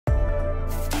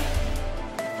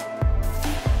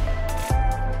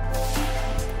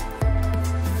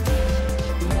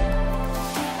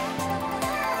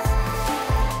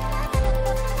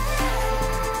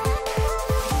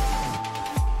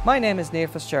My name is Níall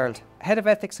Fitzgerald, Head of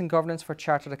Ethics and Governance for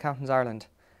Chartered Accountants Ireland.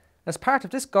 As part of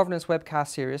this governance webcast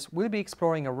series, we'll be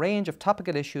exploring a range of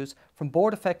topical issues from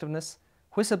board effectiveness,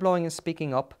 whistleblowing and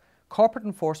speaking up, corporate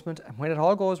enforcement and when it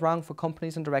all goes wrong for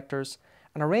companies and directors,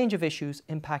 and a range of issues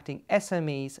impacting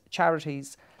SMEs,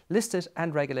 charities, listed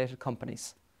and regulated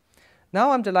companies.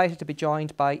 Now I'm delighted to be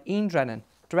joined by Drennan,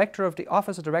 Director of the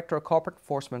Office of Director of Corporate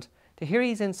Enforcement, to hear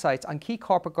his insights on key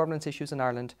corporate governance issues in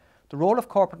Ireland, the role of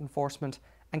corporate enforcement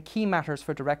and key matters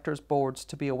for directors' boards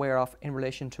to be aware of in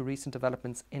relation to recent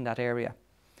developments in that area.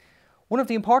 One of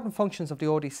the important functions of the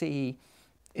ODCE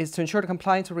is to ensure the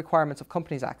compliance with requirements of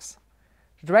Companies Acts.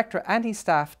 The Director and his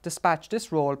staff dispatch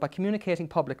this role by communicating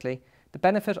publicly the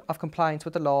benefit of compliance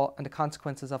with the law and the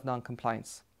consequences of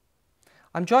non-compliance.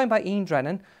 I'm joined by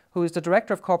Drennan, who is the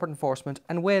Director of Corporate Enforcement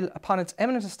and will, upon its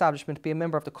eminent establishment, be a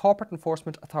member of the Corporate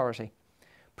Enforcement Authority.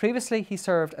 Previously, he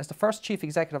served as the first Chief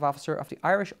Executive Officer of the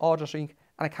Irish Auditing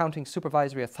and Accounting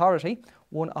Supervisory Authority,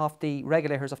 one of the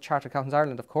regulators of Chartered Accountants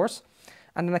Ireland, of course.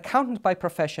 And an accountant by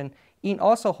profession, Ian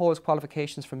also holds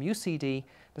qualifications from UCD,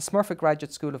 the Smurfit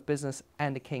Graduate School of Business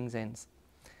and the King's Inns.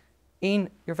 Ian,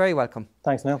 you're very welcome.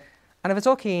 Thanks, Neil. And if it's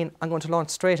okay, Ian, I'm going to launch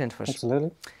straight into it.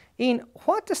 Absolutely. Ian,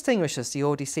 what distinguishes the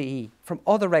ODCE from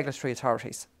other regulatory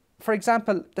authorities? For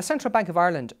example, the Central Bank of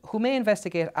Ireland, who may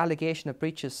investigate allegation of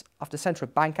breaches of the Central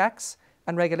Bank Acts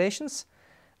and regulations.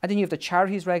 And then you have the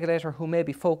Charities Regulator, who may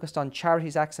be focused on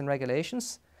Charities Acts and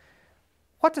regulations.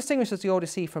 What distinguishes the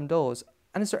ODCE from those?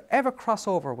 And is there ever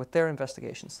crossover with their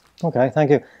investigations? Okay, thank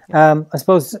you. I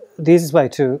suppose the easiest way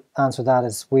to answer that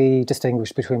is we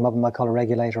distinguish between what we might call a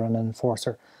regulator and an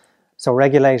enforcer. So a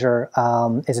regulator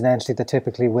is an entity that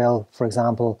typically will, for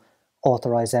example,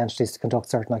 authorise entities to conduct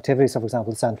certain activities. So, for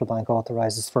example, the central bank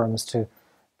authorises firms to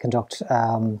conduct,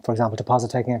 for example,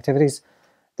 deposit-taking activities.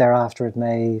 Thereafter, it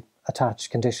may attach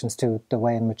conditions to the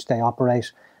way in which they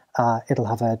operate. It'll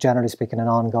have, generally speaking, an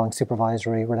ongoing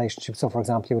supervisory relationship. So, for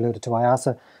example, you alluded to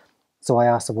IASA. So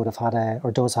IASA would have had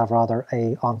or does have rather,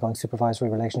 a ongoing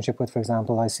supervisory relationship with, for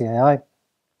example, ICAI.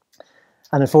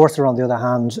 An enforcer, on the other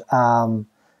hand,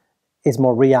 is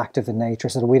more reactive in nature,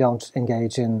 so that we don't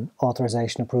engage in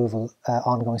authorisation, approval,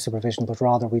 ongoing supervision, but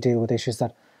rather we deal with issues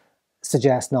that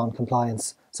suggest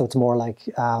non-compliance. So it's more like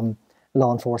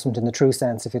law enforcement in the true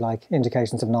sense, if you like.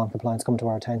 Indications of non-compliance come to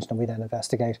our attention and we then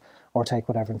investigate or take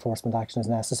whatever enforcement action is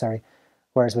necessary.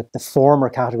 Whereas with the former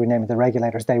category, namely the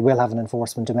regulators, they will have an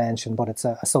enforcement dimension, but it's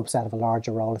a subset of a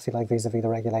larger role, if you like, vis-a-vis the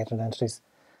regulated entities.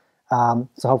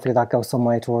 So hopefully that goes some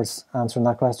way towards answering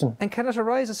that question. And can it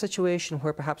arise a situation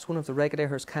where perhaps one of the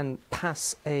regulators can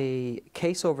pass a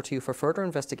case over to you for further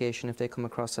investigation if they come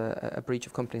across a breach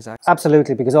of Companies Act?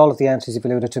 Absolutely, because all of the entities you've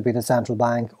alluded to, be the central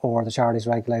bank or the charities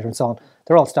regulator and so on,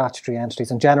 they're all statutory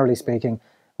entities, and generally speaking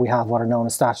we have what are known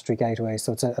as statutory gateways.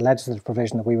 So it's a legislative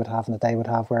provision that we would have and that they would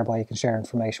have, whereby you can share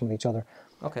information with each other.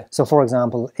 Okay. So for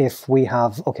example, if we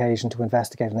have occasion to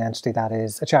investigate an entity that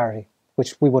is a charity,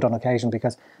 which we would on occasion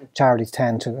because charities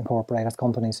tend to incorporate as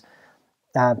companies.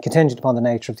 Contingent upon the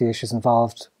nature of the issues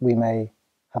involved, we may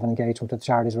have an engagement with the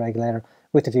charities regulator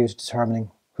with the view to determining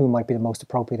who might be the most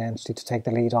appropriate entity to take the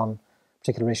lead on a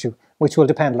particular issue, which will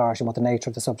depend largely on what the nature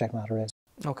of the subject matter is.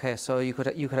 Okay, so you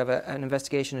could have an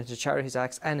investigation into Charities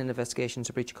Acts and an investigation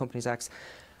into breach of Companies Acts,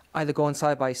 either going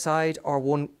side by side or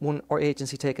one or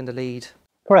agency taking the lead.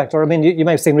 Correct. Or I mean, you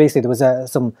may have seen recently there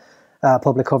was some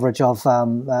public coverage of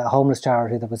a homeless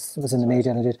charity that was in the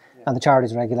media, and the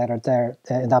charities regulator there,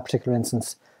 in that particular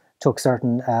instance, took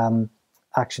certain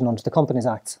action under the Companies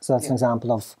Act. So that's an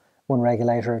example of one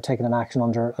regulator taking an action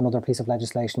under another piece of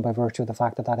legislation by virtue of the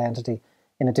fact that that entity,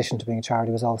 in addition to being a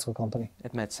charity, was also a company.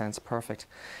 It made sense, perfect.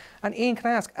 And Ian, can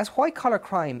I ask, as white-collar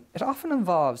crime, it often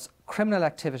involves criminal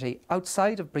activity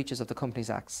outside of breaches of the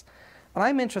Companies Acts. And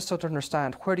I'm interested to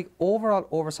understand where the overall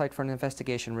oversight for an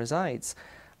investigation resides.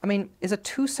 I mean, is it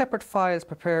two separate files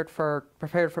prepared for the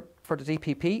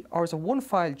DPP, or is it one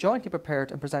file jointly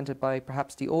prepared and presented by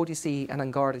perhaps the ODCE and An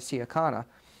Garda Síochána?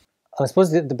 I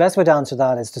suppose the best way to answer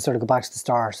that is to sort of go back to the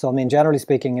start. So, I mean, generally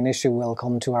speaking, an issue will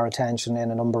come to our attention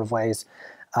in a number of ways.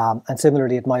 And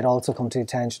similarly, it might also come to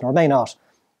attention, or may not,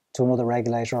 to another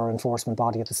regulator or enforcement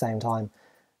body at the same time.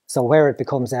 So where it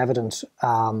becomes evident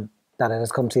that it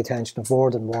has come to the attention of more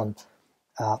than one,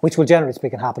 which will generally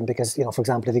speaking happen because, for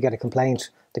example, if you get a complaint,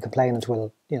 the complainant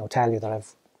will, tell you that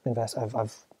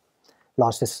I've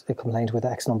lodged this complaint with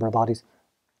X number of bodies.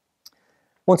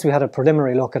 Once we had a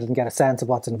preliminary look at it and get a sense of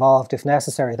what's involved, if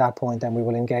necessary at that point, then we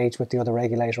will engage with the other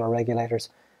regulator or regulators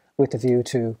with the view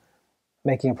to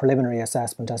making a preliminary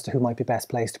assessment as to who might be best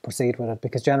placed to proceed with it,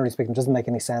 because generally speaking, it doesn't make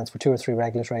any sense for 2 or 3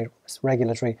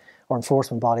 regulatory or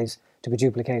enforcement bodies to be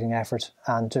duplicating effort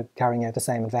and to carrying out the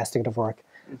same investigative work.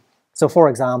 So, for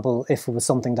example, if it was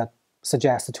something that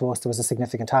suggested to us there was a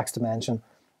significant tax dimension,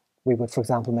 we would, for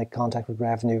example, make contact with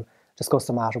Revenue, discuss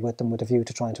the matter with them with a view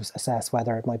to trying to assess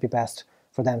whether it might be best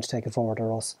for them to take it forward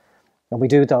or us. And we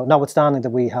do, though, notwithstanding that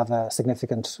we have a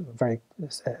significant, very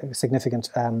significant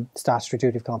statutory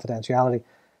duty of confidentiality,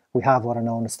 we have what are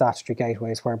known as statutory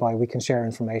gateways, whereby we can share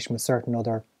information with certain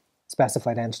other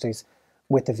specified entities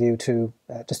with the view to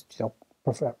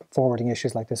forwarding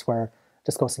issues like this, where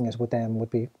discussing it with them would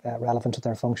be relevant to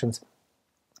their functions.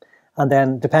 And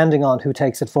then, depending on who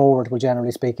takes it forward, will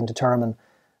generally speaking determine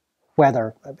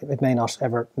whether it may not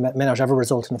ever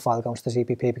result in a file going to the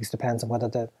DPP, because it depends on whether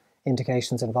the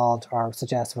indications involved are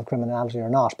suggestive of criminality or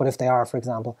not. But if they are, for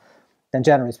example, then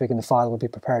generally speaking, the file will be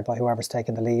prepared by whoever's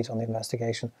taking the lead on the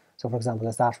investigation. So, for example,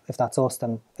 if that's us,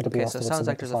 then it'll be us. So it sounds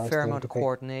like there's a fair amount of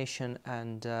coordination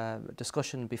and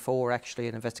discussion before actually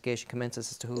an investigation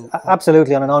commences as to who.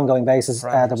 Absolutely, on an ongoing basis,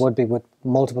 there would be with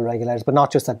multiple regulators, but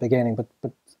not just at the beginning,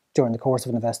 but during the course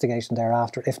of an investigation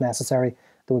thereafter, if necessary,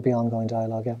 there would be ongoing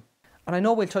dialogue. Yeah. And I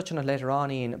know we'll touch on it later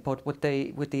on, Ian, but with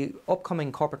the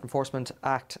upcoming Corporate Enforcement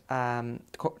Act,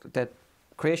 the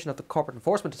creation of the Corporate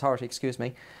Enforcement Authority,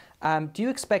 do you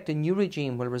expect a new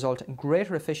regime will result in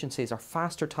greater efficiencies or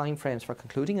faster timeframes for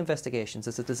concluding investigations?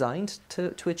 Is it designed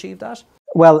to achieve that?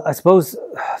 Well, I suppose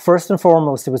first and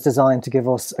foremost, it was designed to give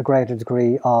us a greater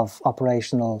degree of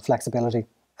operational flexibility.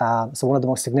 So one of the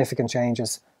most significant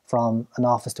changes from an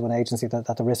office to an agency, that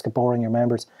at the risk of boring your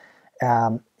members,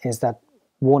 is that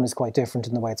one is quite different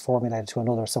in the way it's formulated to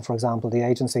another. So, for example, the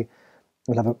agency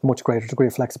will have a much greater degree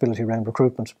of flexibility around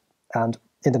recruitment. And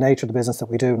in the nature of the business that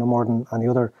we do, no more than any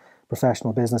other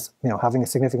professional business, having a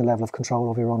significant level of control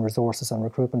over your own resources and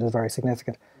recruitment is very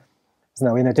significant. So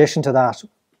now, in addition to that,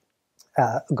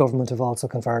 government have also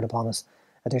conferred upon us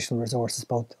additional resources,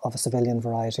 both of a civilian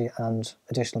variety and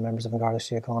additional members of An Garda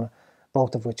Síochána,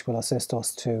 both of which will assist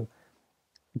us to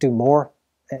do more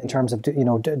in terms of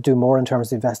do more in terms of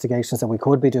the investigations that we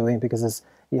could be doing, because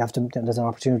there's an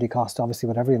opportunity cost obviously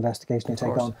with every investigation you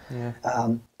take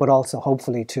on, but also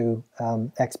hopefully to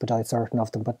expedite certain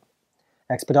of them. But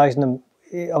expediting them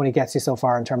only gets you so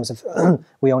far in terms of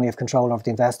we only have control over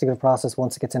the investigative process.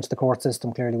 Once it gets into the court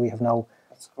system, clearly we have no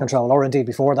control, or indeed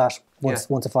before that, once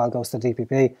a file goes to the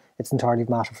DPP, it's entirely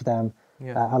a matter for them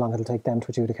how long it'll take them to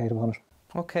adjudicate upon it.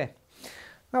 Okay.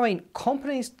 I mean,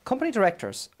 company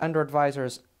directors and their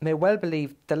advisors may well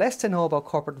believe the less they know about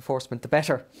corporate enforcement, the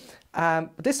better.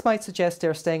 But this might suggest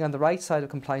they're staying on the right side of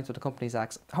compliance with the Companies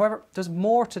Acts. However, there's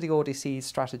more to the ODCE's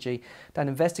strategy than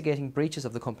investigating breaches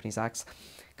of the Companies Acts.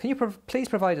 Can you please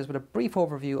provide us with a brief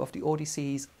overview of the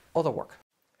ODCE's other work?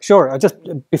 Sure. Just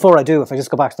before I do, if I just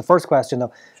go back to the first question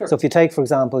though. Sure. So if you take, for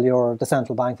example, the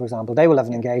central bank, for example, they will have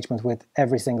an engagement with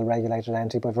every single regulated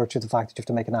entity by virtue of the fact that you have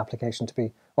to make an application to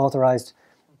be authorised,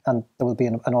 and there will be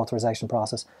an authorisation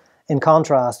process. In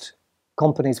contrast,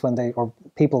 companies when they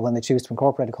choose to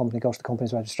incorporate a company, go to the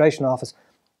company's registration office,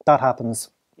 that happens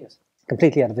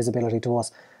completely out of visibility to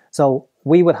us. So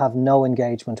we would have no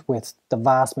engagement with the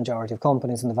vast majority of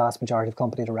companies and the vast majority of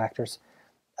company directors.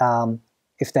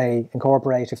 If they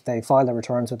incorporate, if they file their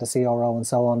returns with the CRO and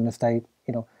so on, if they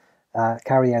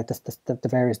carry out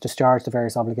the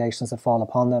various obligations that fall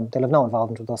upon them, they'll have no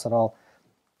involvement with us at all.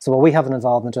 So what we have an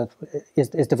involvement with is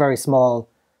the very small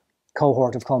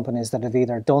cohort of companies that have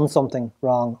either done something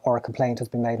wrong or a complaint has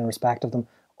been made in respect of them,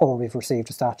 or we've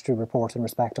received a statutory report in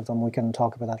respect of them. We can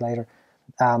talk about that later,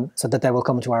 so that they will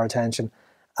come to our attention.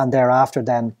 And thereafter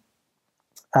then,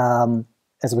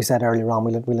 as we said earlier on,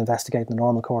 we'll investigate in the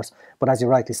normal course. But as you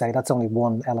rightly say, that's only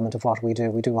one element of what we do.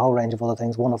 We do a whole range of other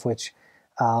things, one of which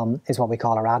is what we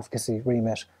call our advocacy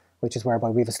remit, which is whereby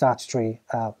we have a statutory,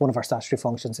 one of our statutory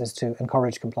functions is to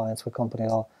encourage compliance with company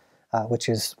law,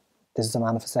 this is a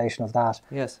manifestation of that.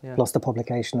 Yes, yeah. Plus the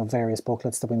publication of various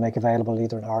booklets that we make available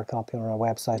either in hard copy or on our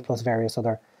website, plus various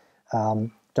other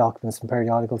documents and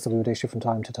periodicals that we would issue from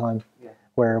time to time,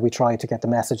 where we try to get the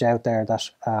message out there that,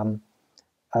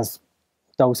 as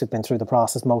those who've been through the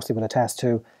process mostly will attest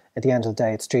to, at the end of the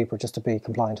day, it's cheaper just to be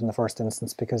compliant in the first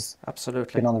instance, because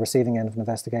being on the receiving end of an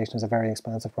investigation is a very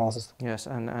expensive process. Yes,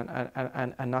 and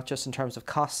not just in terms of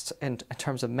cost, in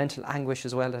terms of mental anguish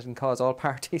as well that can cause all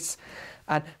parties.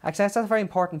 And actually, that's a very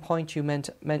important point you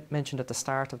mentioned at the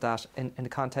start of that, in the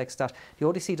context that the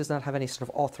ODC does not have any sort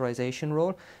of authorisation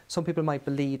role. Some people might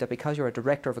believe that because you're a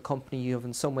director of a company, you have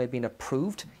in some way been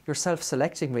approved. You're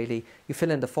self-selecting really. You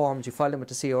fill in the forms, you file them with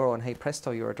the CRO, and hey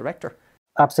presto, you're a director.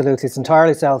 Absolutely, it's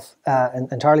entirely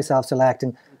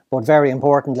self-selecting, but very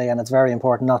importantly, and it's very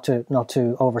important not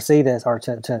to oversee this or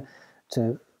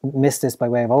to miss this by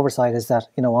way of oversight, is that,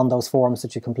 you know, on those forms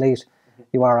that you complete,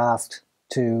 you are asked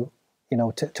to, you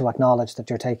know, to acknowledge that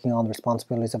you're taking on the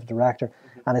responsibilities of a director,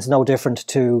 and it's no different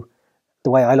to, the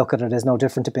way I look at it is no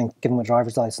different to being given a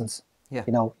driver's license. Yeah.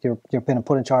 You know, you're being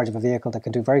put in charge of a vehicle that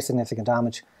can do very significant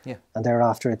damage. Yeah. And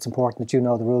thereafter, it's important that you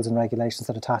know the rules and regulations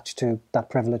that attach to that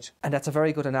privilege. And that's a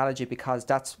very good analogy, because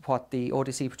that's what the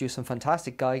ODCE produce some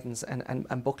fantastic guidance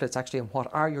and booklets actually on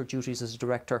what are your duties as a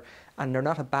director. And they're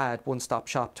not a bad one-stop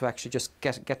shop to actually just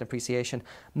get an appreciation.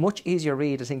 Much easier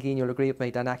read, I think Ian, you'll agree with me,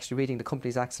 than actually reading the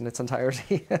Companies Act in its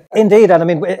entirety. Indeed, and I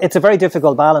mean, it's a very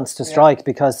difficult balance to strike,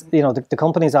 because, you know, the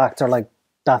Companies Act are like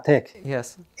that thick.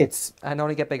 Yes. And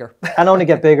only get bigger.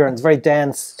 And it's very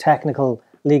dense, technical,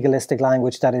 legalistic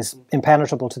language that is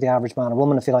impenetrable to the average man or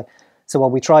woman, if you like. So what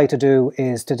we try to do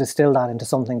is to distill that into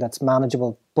something that's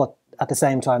manageable, but at the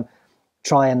same time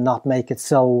try and not make it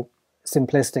so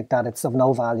simplistic that it's of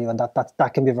no value, and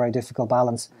that can be a very difficult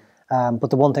balance.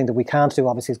 But the one thing that we can't do,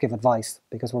 obviously, is give advice,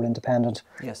 because we're independent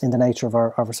in the nature of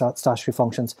our statutory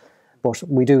functions. But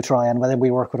we do try, and whether we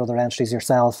work with other entities,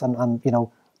 yourself and you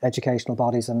know, educational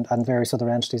bodies and various other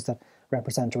entities that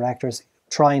represent directors,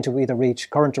 trying to either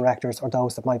reach current directors or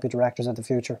those that might be directors in the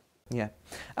future. Yeah.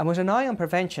 And with an eye on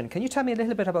prevention, can you tell me a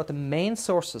little bit about the main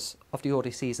sources of the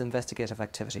ODCE's investigative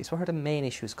activities? What are the main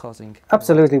issues causing?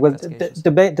 Absolutely. Well,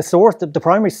 the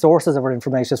primary sources of our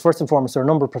information is, first and foremost, there are a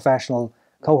number of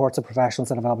cohorts of professionals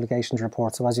that have obligation to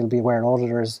report. So as you'll be aware,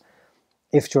 auditors,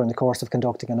 if during the course of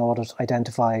conducting an audit,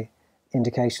 identify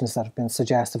indications that have been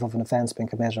suggestive of an offence being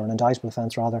committed, or an indictable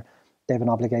offence rather, they have an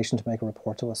obligation to make a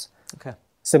report to us. Okay.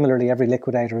 Similarly, every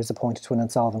liquidator is appointed to an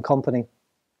insolvent company,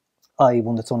 i.e.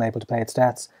 one that's unable to pay its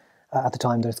debts at the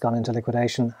time that it's gone into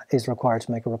liquidation, is required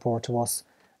to make a report to us.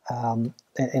 In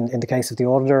the case of the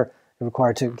auditor, they're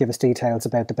required to give us details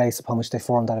about the base upon which they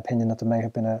formed that opinion that there may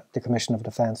have been the commission of an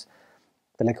offence.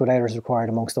 The liquidator is required,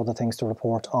 amongst other things, to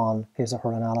report on his or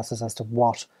her analysis as to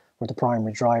what were the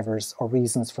primary drivers or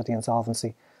reasons for the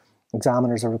insolvency.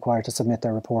 Examiners are required to submit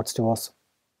their reports to us.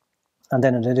 And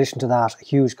then in addition to that, a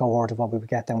huge cohort of what we would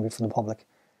get then would be from the public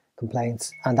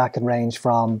complaints. And that can range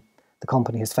from the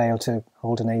company has failed to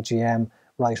hold an AGM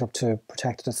right up to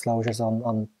protected disclosures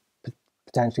on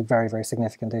potentially very, very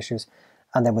significant issues.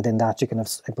 And then within that, you can have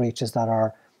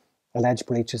alleged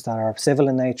breaches that are civil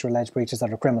in nature, alleged breaches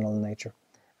that are criminal in nature.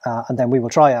 And then we will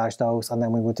triage those, and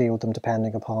then we will deal with them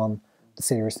depending upon the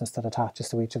seriousness that attaches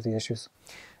to each of the issues.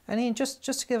 And Ian, just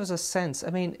to give us a sense, I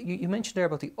mean, you mentioned there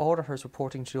about the auditors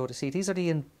reporting to the ODCE. These are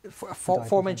the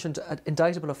aforementioned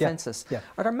indictable offences. Yeah.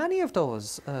 Are there many of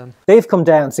those? They've come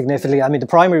down significantly. I mean, the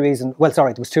primary reason, well,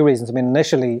 sorry, there was two reasons. I mean,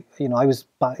 initially, you know, I was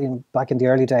back in the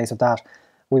early days of that,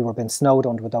 we were being snowed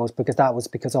under with those, because that was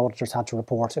because auditors had to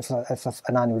report if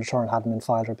an annual return hadn't been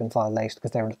filed or been filed late,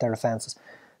 because they're offences.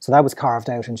 So that was carved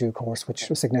out in due course, which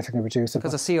was significantly reduced.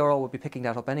 Because a CRO would be picking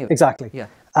that up anyway. Exactly. Yeah.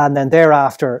 And then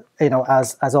thereafter, you know,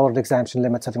 as audit exemption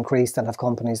limits have increased and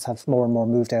companies have more and more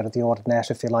moved out of the audit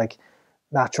net, if you like,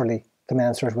 naturally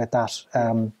commensurate with that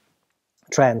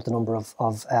trend, the number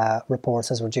of reports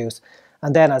has reduced.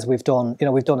 And then as we've done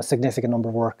a significant number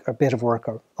of work, a bit of work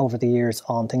over the years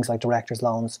on things like directors'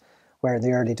 loans, where in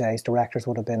the early days directors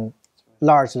would have been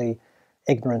largely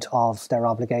ignorant of their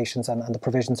obligations and the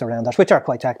provisions around that, which are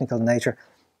quite technical in nature.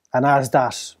 And as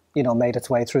that, you know, made its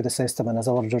way through the system, and as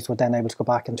auditors were then able to go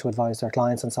back and to advise their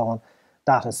clients and so on,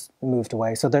 that has moved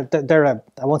away. So I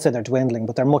won't say they're dwindling,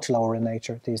 but they're much lower in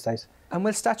nature these days. And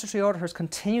will statutory auditors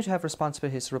continue to have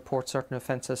responsibilities to report certain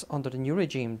offences under the new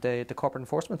regime, the corporate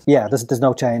enforcement? Yeah, there's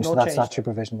no change to that statutory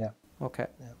provision, yeah. Okay.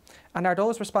 Yeah. And are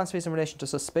those responsibilities in relation to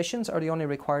suspicions, or are they only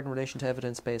required in relation to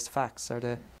evidence-based facts? Are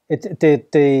they?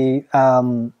 The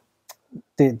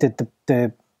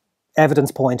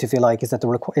evidence point, if you like, is that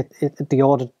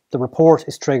the report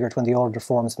is triggered when the auditor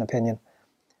forms an opinion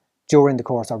during the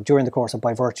course or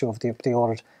by virtue of the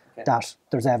audit, okay, that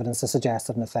there's evidence to suggest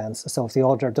an offence. So if the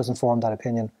auditor doesn't form that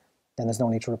opinion, then there's no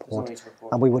need to report.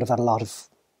 And we would have had a lot of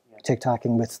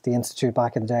tic-tacking with the Institute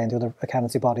back in the day and the other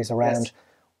accountancy bodies around. Yes.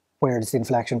 Where does the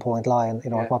inflection point lie, and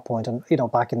at what point? And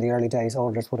back in the early days,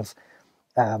 auditors would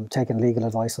have taken legal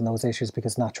advice on those issues,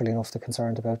 because naturally enough they're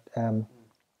concerned about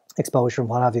exposure and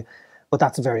what have you. But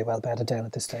that's very well bedded down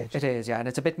at this stage. It is, yeah, and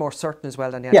it's a bit more certain as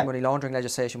well than the anti-money laundering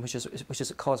legislation, which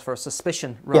is a cause for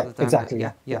suspicion rather than exactly.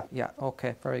 Yeah.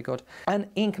 Okay, very good. And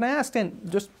Ian, can I ask then,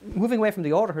 just moving away from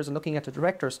the auditors and looking at the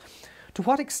directors, to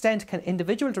what extent can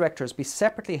individual directors be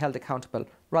separately held accountable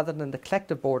rather than the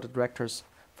collective board of directors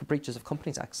for breaches of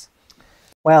Companies Acts?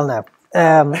 Well, now,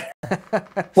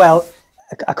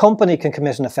 a company can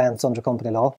commit an offence under company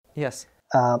law. Yes.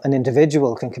 An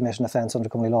individual can commit an offence under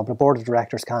company law, but a board of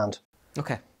directors can't.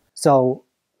 Okay. So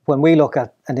when we look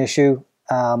at an issue,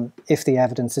 if the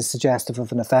evidence is suggestive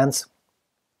of an offence,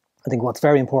 I think what's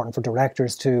very important for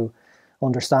directors to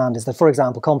understand is that, for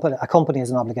example, a company has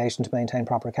an obligation to maintain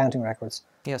proper accounting records.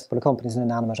 Yes. But a company is an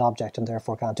inanimate object and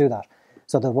therefore can't do that.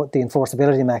 So the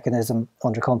enforceability mechanism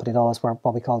under company law is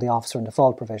what we call the officer in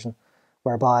default provision,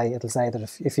 whereby it'll say that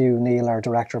if you, Níall, are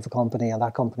director of a company and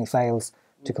that company fails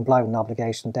to comply with an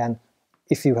obligation, then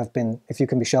if you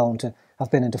can be shown to have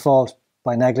been in default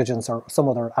by negligence or some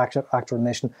other act or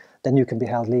omission, then you can be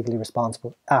held legally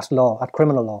responsible at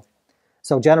criminal law.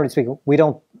 So generally speaking, we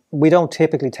don't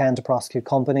typically tend to prosecute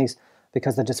companies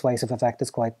because the dissuasive effect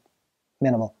is quite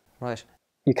minimal. Right.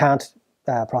 You can't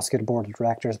prosecute a board of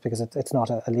directors because it's not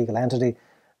a legal entity,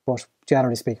 but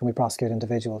generally speaking, we prosecute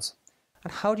individuals.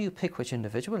 And how do you pick which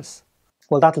individuals?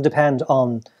 Well, that'll depend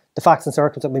on the facts and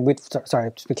circumstances. I mean,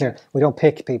 sorry, to be clear, we don't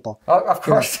pick people. Oh, of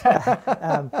course.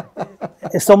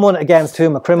 If someone against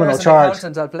whom a criminal charge,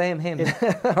 I'll blame him.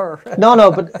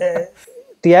 No, but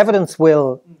the evidence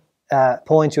will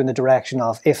point you in the direction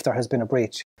of if there has been a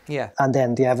breach. Yeah. And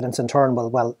then the evidence in turn will,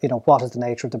 what is the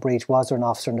nature of the breach? Was there an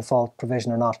officer in default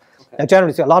provision or not? Okay. Now,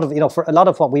 generally, for a lot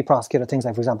of what we prosecute are things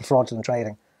like, for example, fraudulent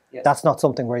trading. Yes. That's not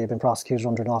something where you've been prosecuted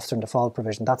under an officer in default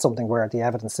provision. That's something where the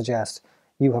evidence suggests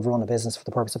you have run a business for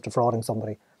the purpose of defrauding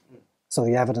somebody. So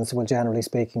the evidence will, generally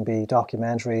speaking, be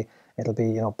documentary. It'll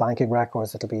be, banking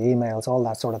records. It'll be emails, all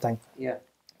that sort of thing. Yeah.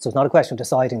 So it's not a question of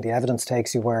deciding. The evidence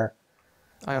takes you where.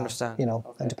 I understand. Okay.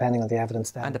 And depending on the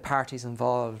evidence then. And the parties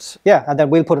involved. Yeah, and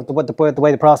then we'll put it, the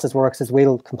way the process works is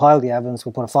we'll compile the evidence,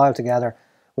 we'll put a file together,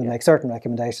 we'll make certain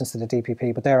recommendations to the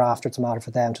DPP, but thereafter it's a matter for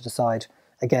them to decide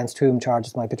against whom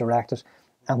charges might be directed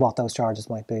and what those charges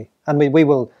might be. And we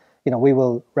will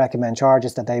recommend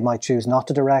charges that they might choose not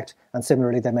to direct, and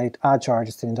similarly they may add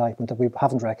charges to the indictment that we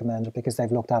haven't recommended because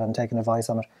they've looked at it and taken advice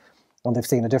on it and they've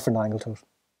seen a different angle to it.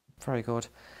 Very good.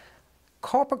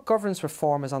 Corporate governance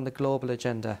reform is on the global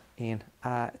agenda, Ian.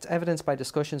 It's evidenced by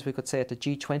discussions, we could say, at the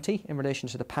G20 in relation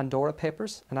to the Pandora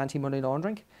Papers and anti-money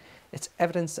laundering. It's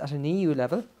evidenced at an EU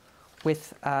level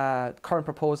with current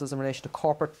proposals in relation to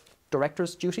corporate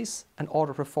directors' duties and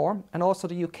audit reform, and also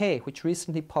the UK, which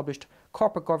recently published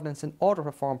corporate governance and audit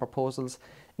reform proposals,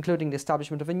 including the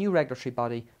establishment of a new regulatory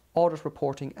body, audit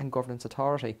reporting and governance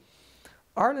authority.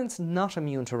 Ireland's not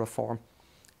immune to reform,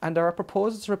 and there are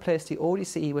proposals to replace the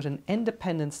ODCE with an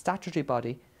independent statutory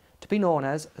body to be known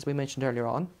as we mentioned earlier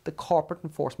on, the Corporate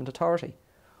Enforcement Authority.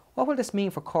 What will this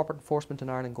mean for corporate enforcement in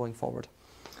Ireland going forward?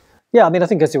 Yeah, I mean, I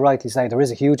think as you rightly say, there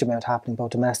is a huge amount happening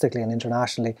both domestically and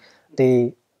internationally.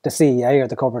 The CEA, or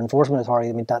the Corporate Enforcement Authority,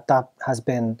 I mean, that has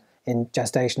been in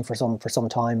gestation for some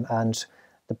time, and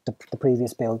the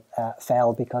previous bill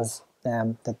fell because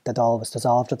the DAL was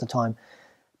dissolved at the time.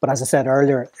 But as I said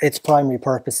earlier, its primary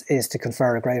purpose is to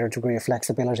confer a greater degree of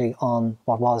flexibility on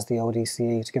what was the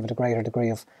ODCE, to give it a greater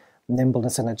degree of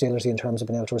nimbleness and agility in terms of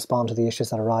being able to respond to the issues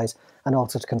that arise, and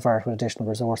also to confer it with additional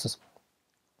resources.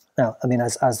 Now, I mean,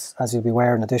 as you'll be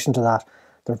aware, in addition to that,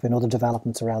 there have been other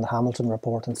developments around the Hamilton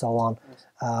report and so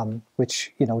on,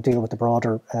 which deal with the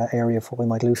broader area of what we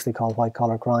might loosely call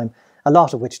white-collar crime, a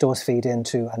lot of which does feed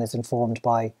into and is informed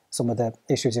by some of the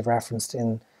issues you've referenced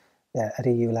at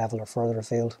EU level or further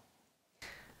afield.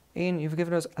 Ian, you've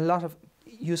given us a lot of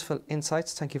useful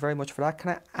insights. Thank you very much for that.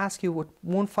 Can I ask you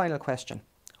one final question?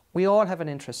 We all have an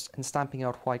interest in stamping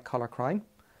out white-collar crime.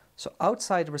 So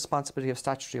outside the responsibility of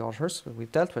statutory auditors,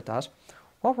 we've dealt with that,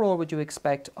 what role would you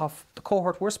expect of the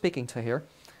cohort we're speaking to here,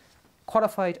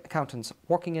 qualified accountants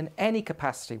working in any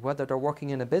capacity, whether they're working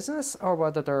in a business or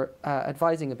whether they're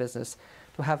advising a business,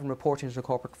 to have in reporting to the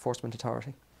Corporate Enforcement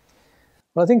Authority?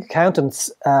 Well, I think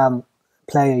accountants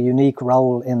play a unique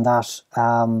role in that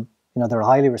they're a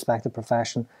highly respected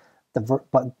profession.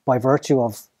 By virtue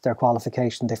of their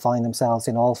qualification, they find themselves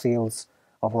in all fields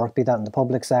of work, be that in the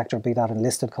public sector, be that in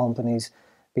listed companies,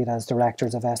 be that as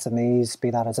directors of SMEs, be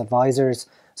that as advisors.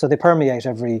 So they permeate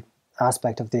every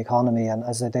aspect of the economy, and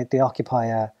as they occupy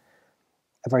a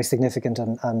very significant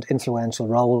and influential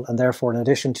role, and therefore, in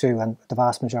addition to, and the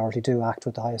vast majority do act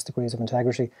with the highest degrees of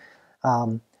integrity,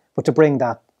 but to bring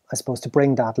that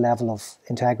level of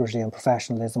integrity and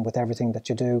professionalism with everything that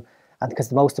you do. And because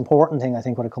the most important thing, I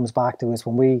think, what it comes back to is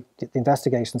the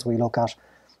investigations we look at,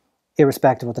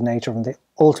 irrespective of the nature of them,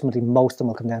 ultimately most of them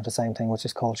will come down to the same thing, which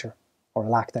is culture, or a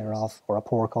lack thereof, or a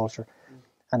poor culture.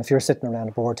 And if you're sitting around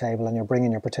a board table and you're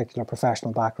bringing your particular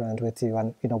professional background with you,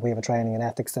 and we have a training in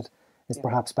ethics that is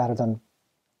perhaps better than,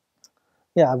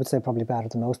 I would say probably better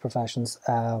than most professions,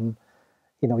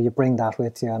 you bring that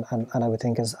with you, and I would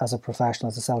think as a professional,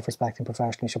 as a self-respecting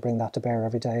professional, you should bring that to bear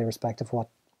every day, irrespective of what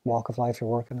walk of life you're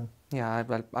working in. Yeah,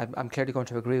 well, I'm clearly going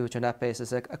to agree with you on that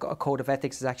basis. A code of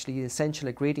ethics is actually the essential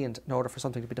ingredient in order for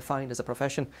something to be defined as a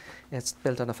profession. It's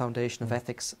built on a foundation of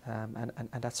ethics, and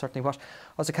that's certainly what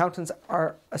us accountants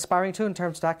are aspiring to in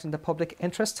terms of acting in the public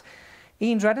interest.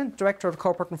 Ian Drennan, Director of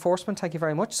Corporate Enforcement, thank you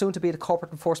very much. Soon to be the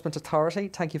Corporate Enforcement Authority,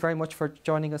 thank you very much for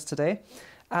joining us today.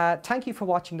 Thank you for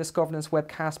watching this governance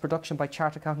webcast production by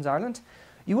Chartered Accountants Ireland.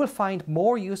 You will find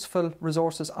more useful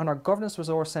resources on our Governance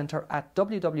Resource Centre at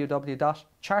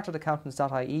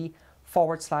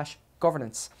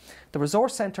www.charteredaccountants.ie/governance. The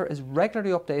Resource Centre is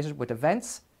regularly updated with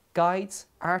events, guides,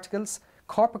 articles,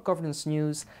 corporate governance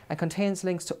news, and contains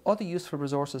links to other useful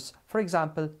resources, for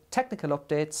example, technical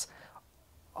updates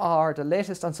or the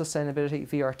latest on sustainability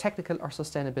via our technical or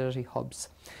sustainability hubs.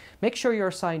 Make sure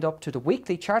you're signed up to the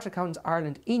weekly Chartered Accountants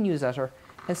Ireland e-newsletter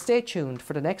and stay tuned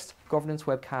for the next Governance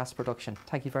Webcast production.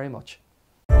 Thank you very much.